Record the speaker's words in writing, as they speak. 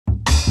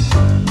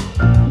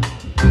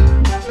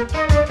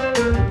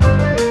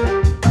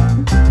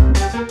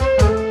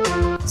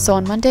So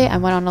on Monday, I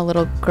went on a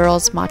little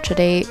girls' matcha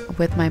date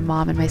with my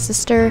mom and my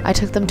sister. I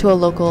took them to a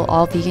local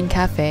all-vegan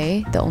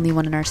cafe, the only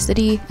one in our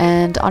city.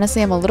 And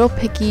honestly, I'm a little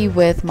picky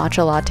with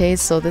matcha lattes,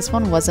 so this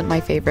one wasn't my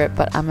favorite,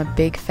 but I'm a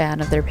big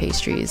fan of their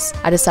pastries.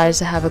 I decided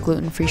to have a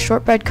gluten-free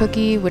shortbread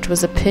cookie, which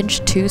was a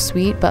pinch too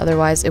sweet, but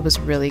otherwise it was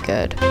really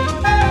good.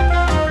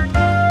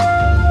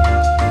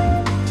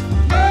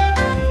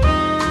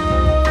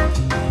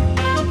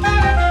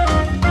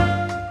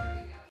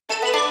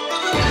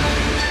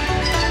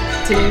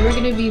 Today we're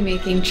gonna be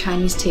making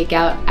Chinese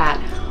takeout at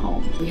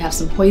home. We have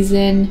some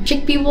hoisin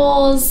chickpea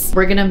bowls.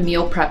 We're gonna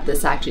meal prep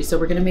this actually. So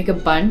we're gonna make a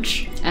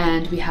bunch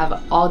and we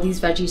have all these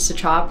veggies to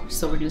chop.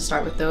 So we're gonna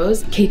start with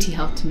those. Katie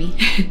helped me.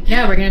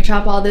 Yeah, we're gonna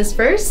chop all this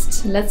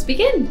first. Let's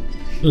begin.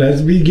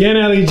 Let's begin,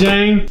 Ellie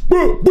Jane.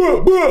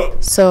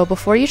 So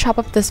before you chop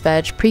up this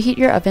veg, preheat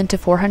your oven to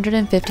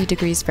 450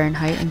 degrees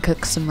Fahrenheit and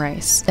cook some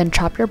rice. Then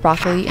chop your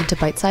broccoli into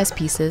bite-sized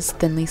pieces,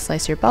 thinly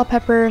slice your bell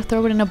pepper,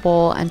 throw it in a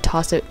bowl, and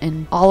toss it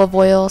in olive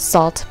oil,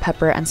 salt,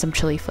 pepper, and some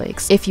chili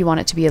flakes if you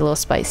want it to be a little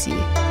spicy.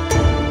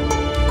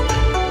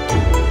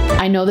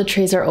 I know the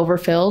trays are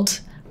overfilled,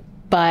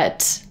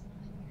 but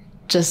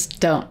just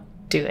don't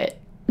do it.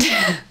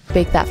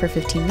 Bake that for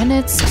 15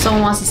 minutes.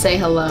 Someone wants to say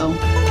hello.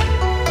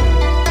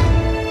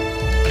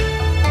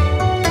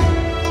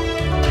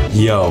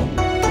 Yo,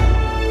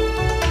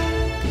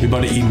 we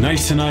about to eat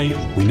nice tonight.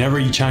 We never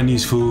eat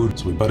Chinese food,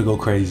 so we better go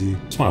crazy.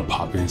 Just want to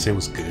pop in and say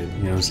what's good, you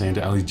know what I'm saying,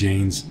 to Ellie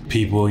Jane's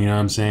people, you know what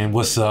I'm saying?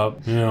 What's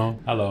up, you know,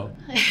 hello.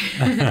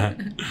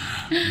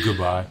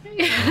 Goodbye.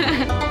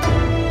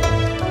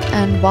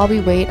 And while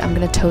we wait, I'm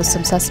gonna toast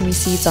some sesame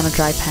seeds on a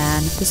dry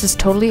pan. This is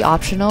totally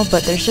optional,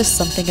 but there's just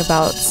something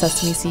about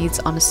sesame seeds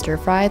on a stir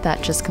fry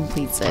that just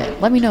completes it.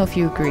 Let me know if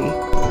you agree.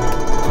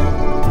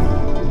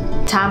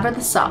 Time for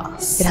the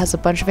sauce. It has a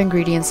bunch of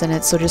ingredients in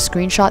it, so just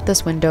screenshot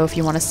this window if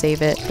you want to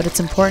save it, but it's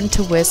important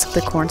to whisk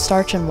the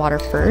cornstarch and water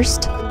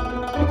first.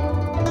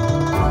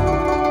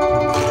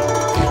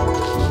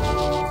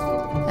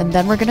 And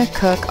then we're gonna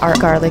cook our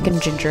garlic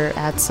and ginger,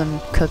 add some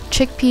cooked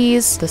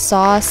chickpeas, the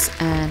sauce,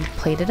 and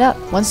plate it up.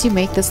 Once you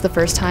make this the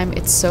first time,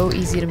 it's so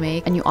easy to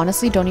make, and you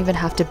honestly don't even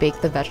have to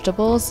bake the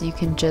vegetables. You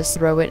can just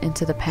throw it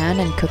into the pan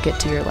and cook it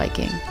to your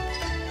liking.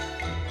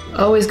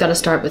 Always gotta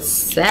start with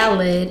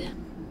salad.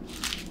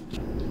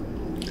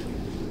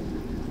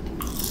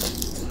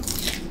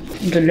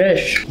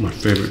 Delish. My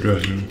favorite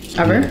dressing.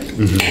 Ever?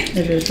 Mm-hmm.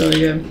 It is really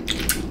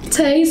good.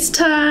 Taste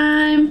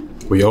time.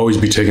 We always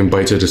be taking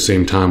bites at the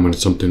same time when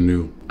it's something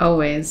new.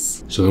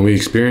 Always. So then we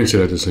experience it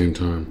at the same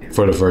time.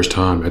 For the first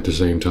time at the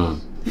same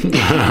time.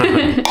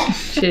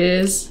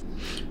 Cheers.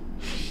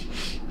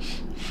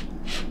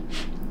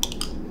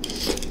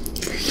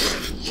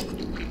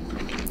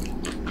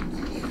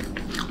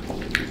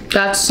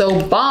 That's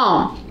so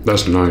bomb.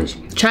 That's nice.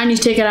 Chinese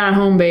takeout at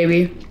home,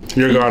 baby.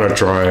 You gotta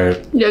try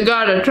it. You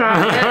gotta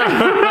try it.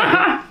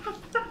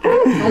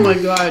 Oh my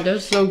god,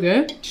 that's so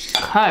good.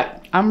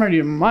 Cut. I'm ready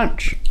to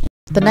munch.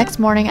 The next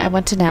morning, I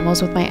went to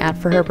Namo's with my aunt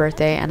for her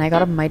birthday, and I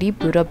got a Mighty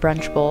Buddha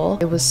brunch bowl.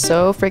 It was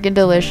so freaking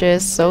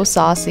delicious, so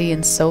saucy,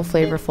 and so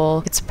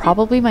flavorful. It's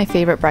probably my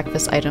favorite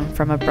breakfast item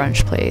from a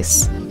brunch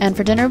place. And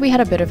for dinner, we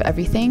had a bit of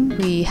everything.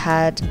 We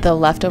had the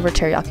leftover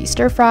teriyaki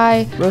stir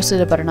fry,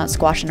 roasted a butternut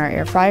squash in our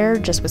air fryer,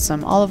 just with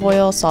some olive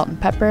oil, salt, and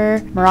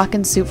pepper,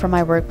 Moroccan soup from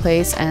my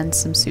workplace, and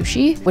some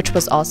sushi, which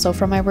was also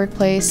from my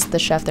workplace. The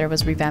chef there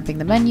was revamping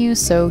the menu,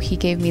 so he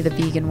gave me the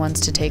vegan ones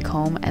to take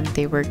home, and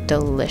they were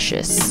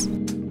delicious.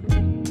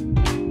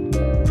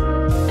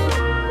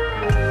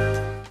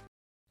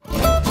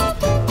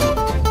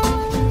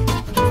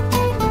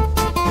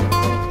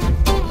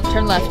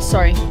 Turn left,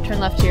 sorry. Turn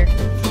left here.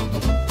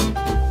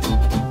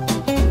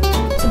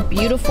 It's a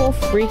beautiful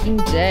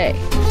freaking day.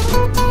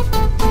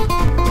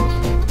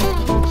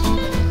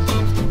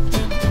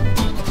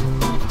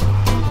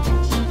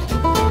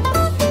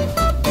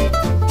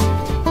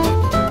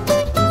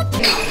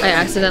 I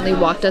accidentally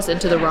walked us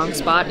into the wrong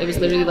spot. It was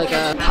literally like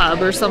a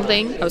pub or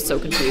something. I was so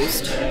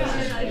confused.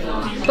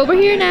 But we're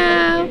here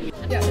now. Dude,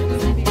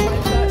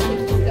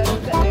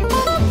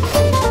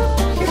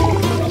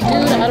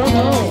 I don't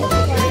know.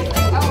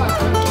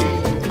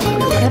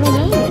 I don't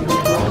know.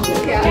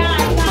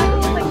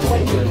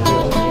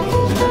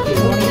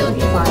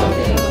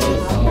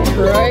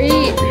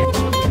 Right?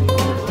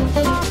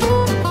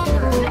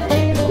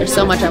 There's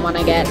so much I want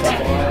to get.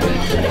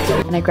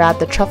 And I grabbed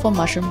the truffle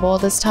mushroom bowl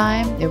this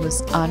time. It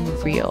was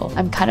unreal.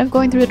 I'm kind of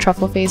going through a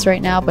truffle phase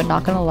right now, but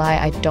not gonna lie,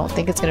 I don't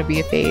think it's gonna be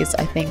a phase.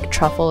 I think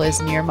truffle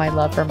is near my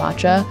love for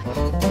matcha.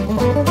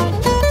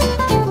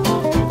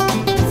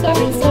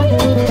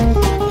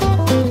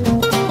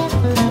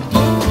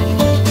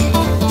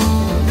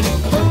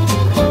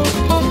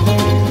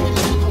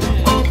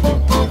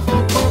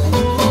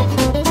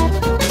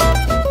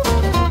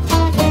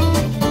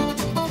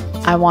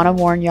 I want to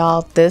warn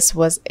y'all, this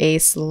was a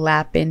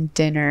slapping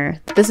dinner.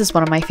 This is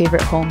one of my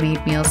favorite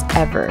homemade meals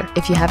ever.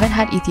 If you haven't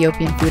had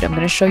Ethiopian food, I'm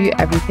going to show you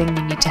everything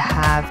you need to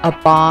have a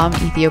bomb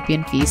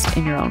Ethiopian feast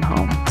in your own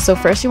home. So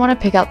first you want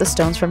to pick out the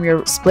stones from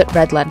your split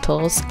red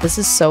lentils. This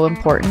is so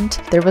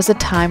important. There was a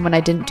time when I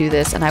didn't do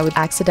this and I would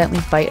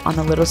accidentally bite on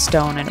the little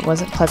stone and it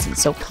wasn't pleasant,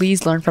 so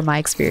please learn from my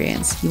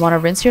experience. You want to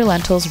rinse your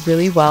lentils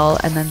really well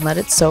and then let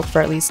it soak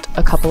for at least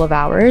a couple of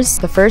hours.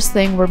 The first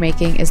thing we're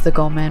making is the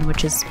gomen,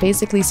 which is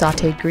basically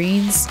sauteed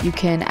greens. You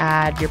can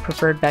add your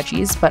preferred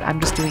veggies, but I'm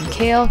just doing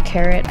kale,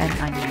 carrot,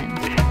 and onion.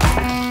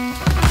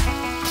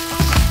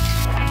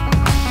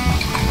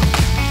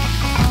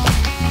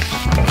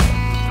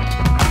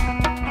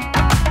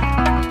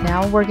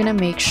 Now we're gonna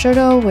make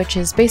shuro, which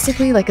is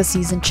basically like a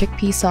seasoned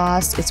chickpea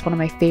sauce. It's one of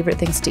my favorite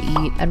things to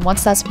eat. And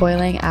once that's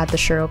boiling, add the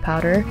shuro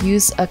powder.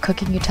 Use a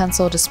cooking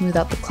utensil to smooth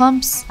out the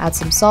clumps, add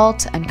some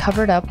salt, and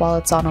cover it up while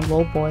it's on a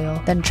low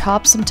boil. Then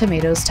chop some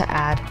tomatoes to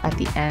add at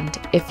the end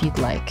if you'd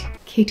like.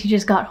 Katie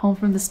just got home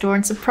from the store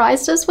and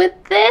surprised us with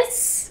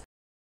this.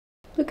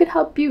 Look at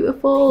how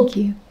beautiful. Thank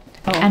you.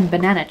 Oh. And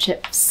banana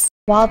chips.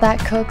 While that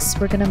cooks,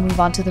 we're gonna move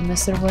on to the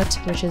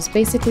misirwut, which is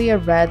basically a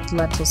red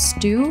lentil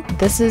stew.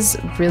 This is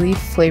really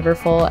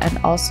flavorful and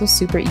also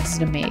super easy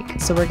to make.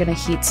 So we're gonna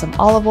heat some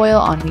olive oil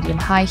on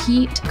medium-high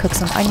heat, cook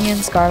some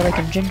onions, garlic,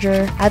 and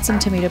ginger, add some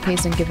tomato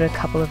paste and give it a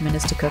couple of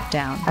minutes to cook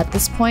down. At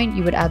this point,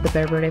 you would add the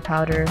berbere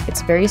powder.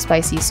 It's very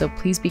spicy, so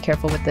please be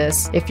careful with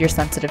this if you're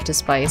sensitive to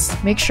spice.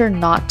 Make sure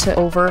not to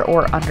over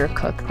or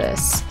undercook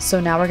this. So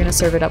now we're gonna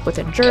serve it up with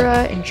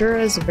injera. Injera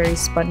is a very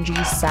spongy,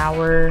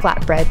 sour,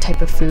 flatbread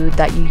type of food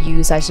that you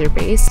use as your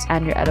base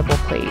and your edible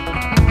plate.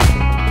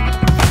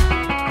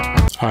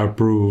 I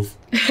approve.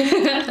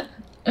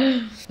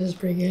 This is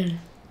pretty good.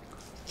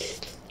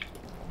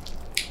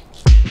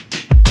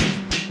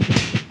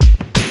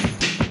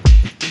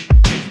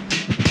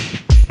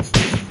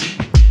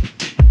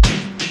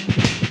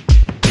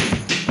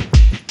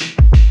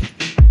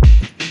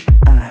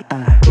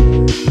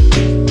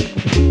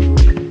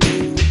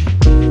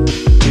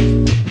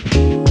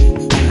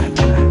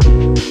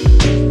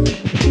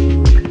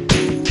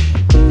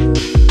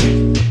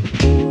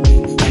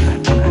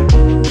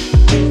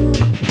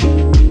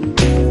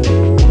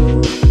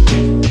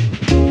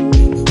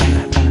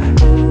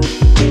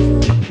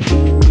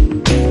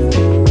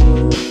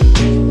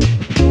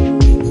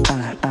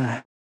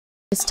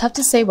 It's tough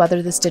to say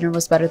whether this dinner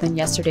was better than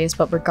yesterday's,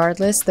 but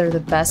regardless, they're the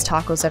best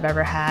tacos I've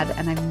ever had,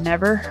 and I've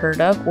never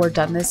heard of or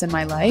done this in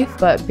my life.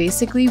 But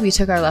basically, we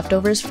took our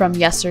leftovers from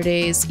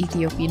yesterday's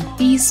Ethiopian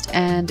feast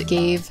and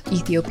gave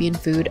Ethiopian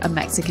food a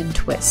Mexican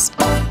twist.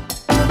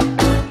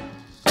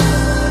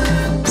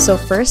 So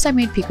first I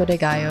made pico de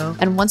gallo,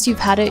 and once you've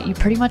had it, you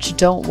pretty much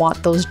don't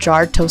want those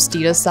jarred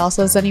Tostitos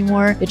salsas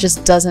anymore. It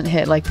just doesn't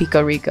hit like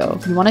pico rico.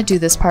 You want to do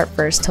this part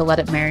first to let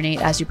it marinate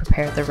as you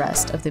prepare the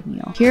rest of the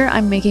meal. Here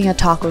I'm making a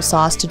taco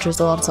sauce to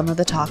drizzle on some of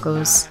the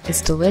tacos.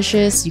 It's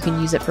delicious. You can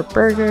use it for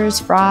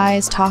burgers,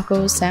 fries,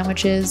 tacos,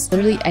 sandwiches,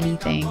 literally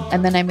anything.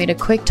 And then I made a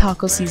quick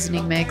taco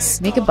seasoning mix.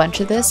 Make a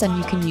bunch of this and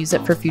you can use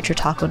it for future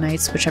taco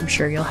nights, which I'm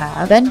sure you'll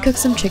have. Then cook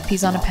some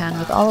chickpeas on a pan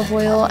with olive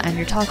oil and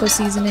your taco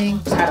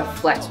seasoning. I had a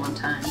flex one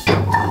time.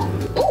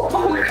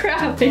 Oh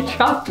crap, I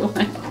dropped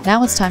one.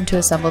 Now it's time to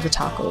assemble the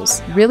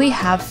tacos. Really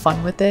have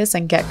fun with this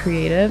and get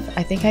creative.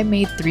 I think I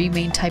made 3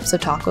 main types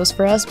of tacos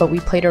for us, but we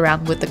played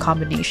around with the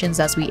combinations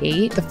as we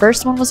ate. The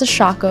first one was a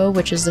shako,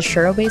 which is the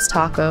shuro-based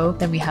taco.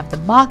 Then we have the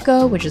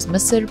mako, which is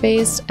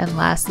misir-based. And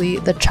lastly,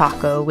 the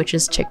chaco, which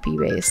is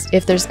chickpea-based.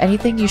 If there's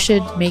anything you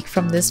should make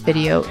from this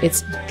video,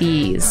 it's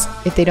these.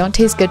 If they don't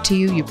taste good to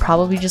you, you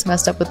probably just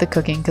messed up with the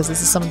cooking because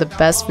this is some of the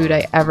best food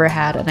I ever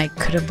had and I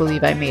couldn't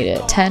believe I made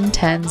it. 10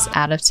 10s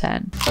out of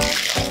 10.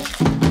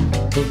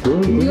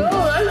 Yo,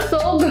 that's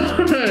so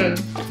good.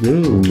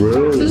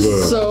 This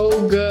is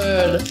so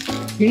good.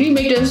 You need to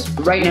make this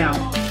right now.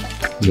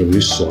 Yeah,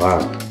 you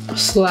slap.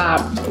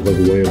 Slap. Like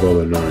way above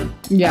a 9.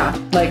 Yeah,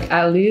 like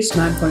at least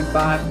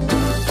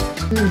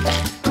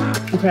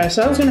 9.5. Okay,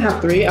 so I was gonna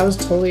have 3. I was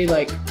totally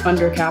like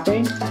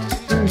undercapping.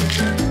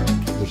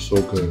 They're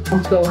so good.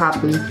 I'm so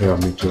happy. Yeah,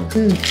 me too.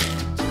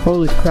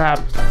 Holy crap.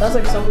 That's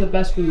like some of the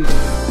best food.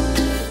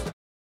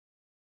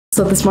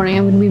 So this morning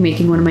I'm going to be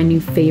making one of my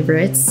new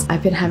favorites.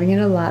 I've been having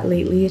it a lot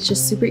lately. It's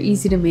just super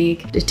easy to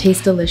make. It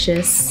tastes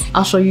delicious.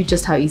 I'll show you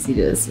just how easy it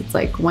is. It's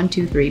like 1,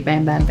 2, 3,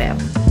 bam, bam, bam.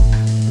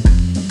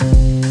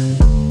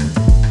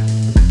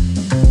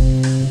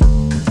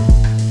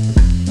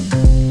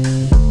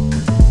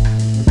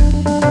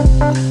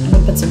 I'm going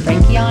to put some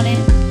Frankie on it.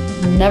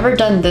 Never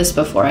done this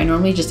before. I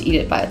normally just eat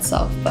it by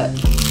itself, but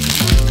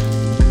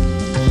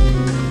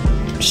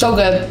so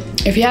good.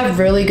 If you have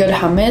really good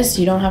hummus,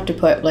 you don't have to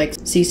put like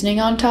seasoning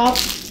on top.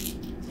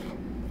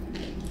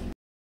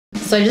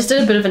 So I just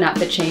did a bit of an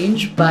outfit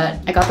change, but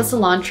I got the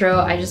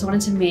cilantro. I just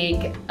wanted to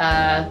make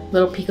a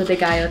little pico de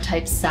gallo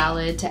type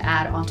salad to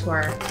add onto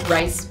our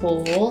rice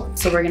bowl.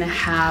 So we're gonna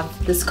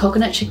have this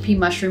coconut chickpea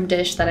mushroom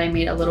dish that I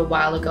made a little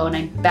while ago, and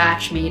I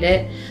batch made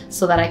it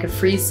so that I could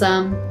freeze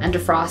some and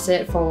defrost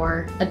it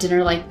for a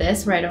dinner like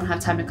this where I don't have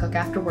time to cook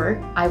after work.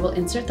 I will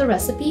insert the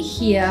recipe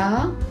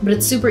here, but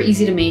it's super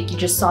easy to make. You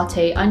just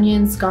saute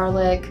onions,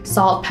 garlic,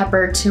 salt,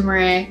 pepper,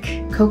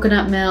 turmeric,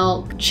 coconut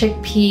milk,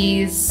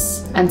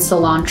 chickpeas, and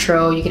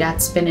cilantro. You could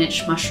add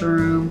spinach,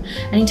 mushroom,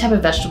 any type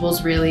of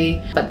vegetables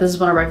really, but this is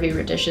one of our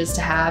favorite dishes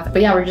to have.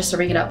 But yeah, we're just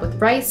serving it up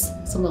with rice,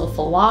 some little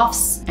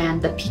falafels,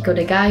 and the pico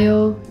de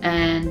gallo,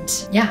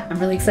 and yeah, I'm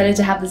really excited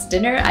to have this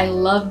dinner. I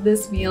love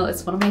this meal.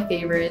 It's one of my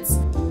favorites.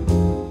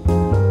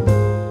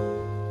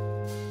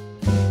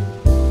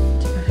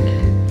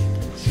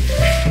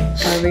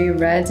 Are we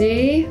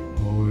ready?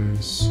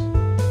 Always.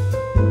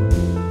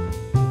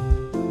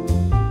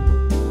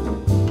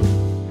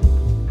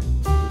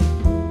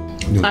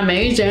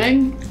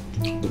 Amazing.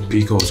 The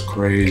pico is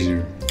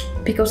crazy.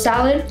 Pico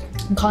salad?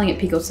 I'm calling it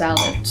pico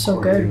salad. So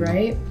good,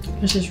 right?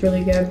 This is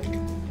really good.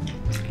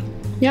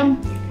 Yum.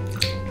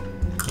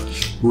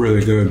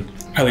 Really good.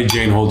 Ellie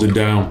Jane holds it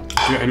down.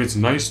 Yeah, and it's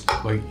nice,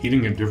 like,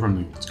 eating it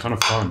differently. It's kind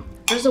of fun.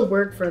 There's a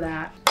word for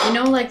that. You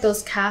know, like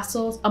those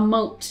castles? A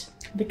moat.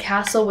 The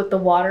castle with the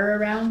water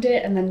around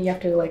it, and then you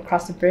have to like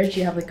cross the bridge.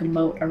 You have like a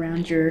moat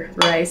around your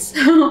rice.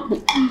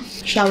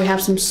 Shall we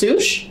have some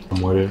sushi?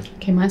 I'm with it.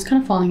 Okay, mine's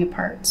kind of falling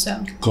apart,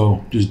 so.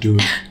 Go, just do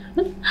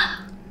it.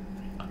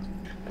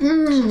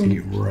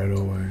 Eat right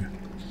away.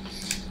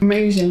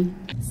 Amazing.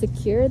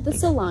 Secure the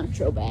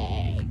cilantro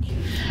bag.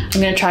 I'm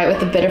gonna try it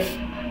with a bit of.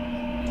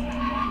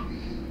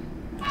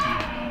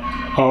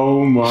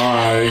 Oh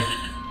my.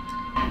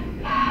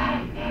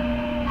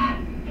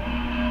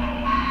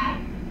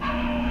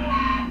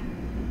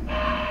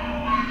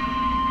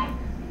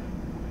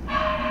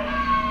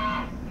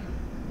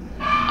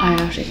 I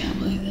actually can't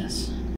believe this.